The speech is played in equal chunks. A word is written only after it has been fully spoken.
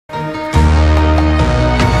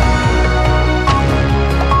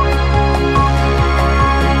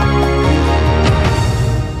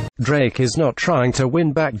Drake is not trying to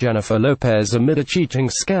win back Jennifer Lopez amid a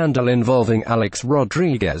cheating scandal involving Alex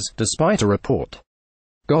Rodriguez, despite a report.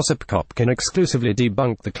 Gossip Cop can exclusively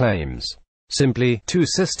debunk the claims. Simply, two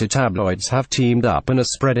sister tabloids have teamed up and are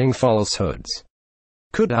spreading falsehoods.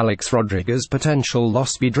 Could Alex Rodriguez's potential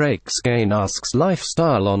loss be Drake's gain, asks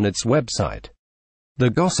Lifestyle on its website.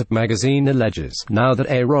 The Gossip magazine alleges, now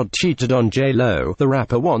that A-Rod cheated on J-Lo, the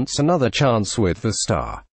rapper wants another chance with the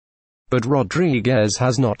star. But Rodriguez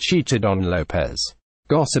has not cheated on Lopez.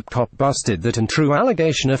 Gossip Cop busted that untrue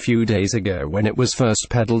allegation a few days ago when it was first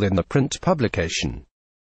peddled in the print publication.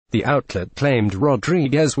 The outlet claimed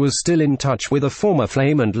Rodriguez was still in touch with a former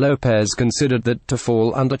flame and Lopez considered that to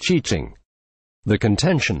fall under cheating. The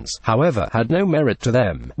contentions, however, had no merit to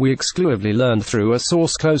them, we exclusively learned through a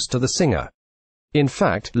source close to the singer. In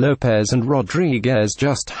fact, Lopez and Rodriguez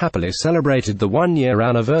just happily celebrated the one-year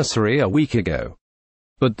anniversary a week ago.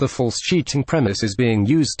 But the false cheating premise is being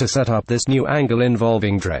used to set up this new angle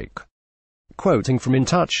involving Drake. Quoting from In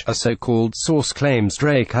Touch, a so-called source claims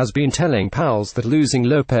Drake has been telling pals that losing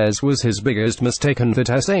Lopez was his biggest mistake and that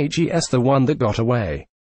SHE's the one that got away.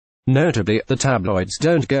 Notably, the tabloids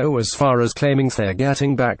don't go as far as claiming they're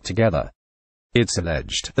getting back together. It's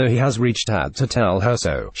alleged, though he has reached out to tell her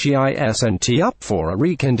so, she isn't up for a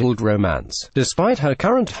rekindled romance, despite her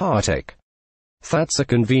current heartache. That's a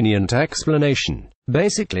convenient explanation.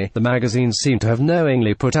 Basically, the magazine seemed to have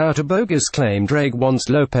knowingly put out a bogus claim Drake wants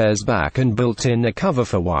Lopez back and built in a cover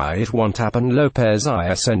for why it won't happen. Lopez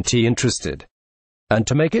isn't interested. And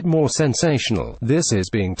to make it more sensational, this is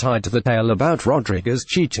being tied to the tale about Rodriguez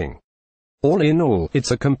cheating. All in all,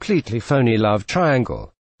 it's a completely phony love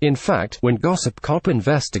triangle. In fact, when Gossip Cop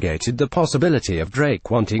investigated the possibility of Drake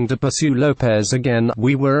wanting to pursue Lopez again,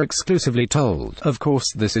 we were exclusively told, of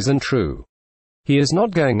course this isn't true. He is not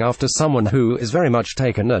going after someone who is very much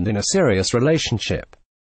taken and in a serious relationship.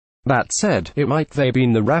 That said, it might have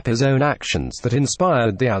been the rapper's own actions that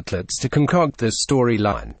inspired the outlets to concoct this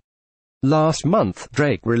storyline. Last month,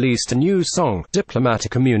 Drake released a new song,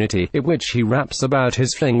 Diplomatic Immunity, in which he raps about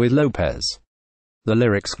his fling with Lopez. The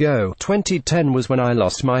lyrics go, 2010 was when I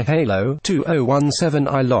lost my halo, 2017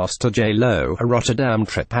 I lost to J-Lo, a Rotterdam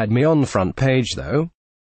trip had me on front page though.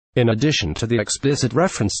 In addition to the explicit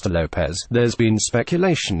reference to Lopez, there's been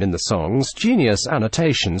speculation in the song's genius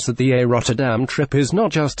annotations that the Rotterdam trip is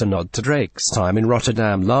not just a nod to Drake's time in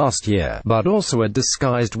Rotterdam last year, but also a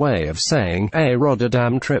disguised way of saying, a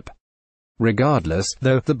Rotterdam trip. Regardless,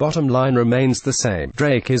 though, the bottom line remains the same.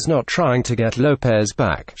 Drake is not trying to get Lopez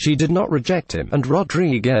back. She did not reject him, and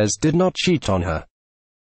Rodriguez did not cheat on her.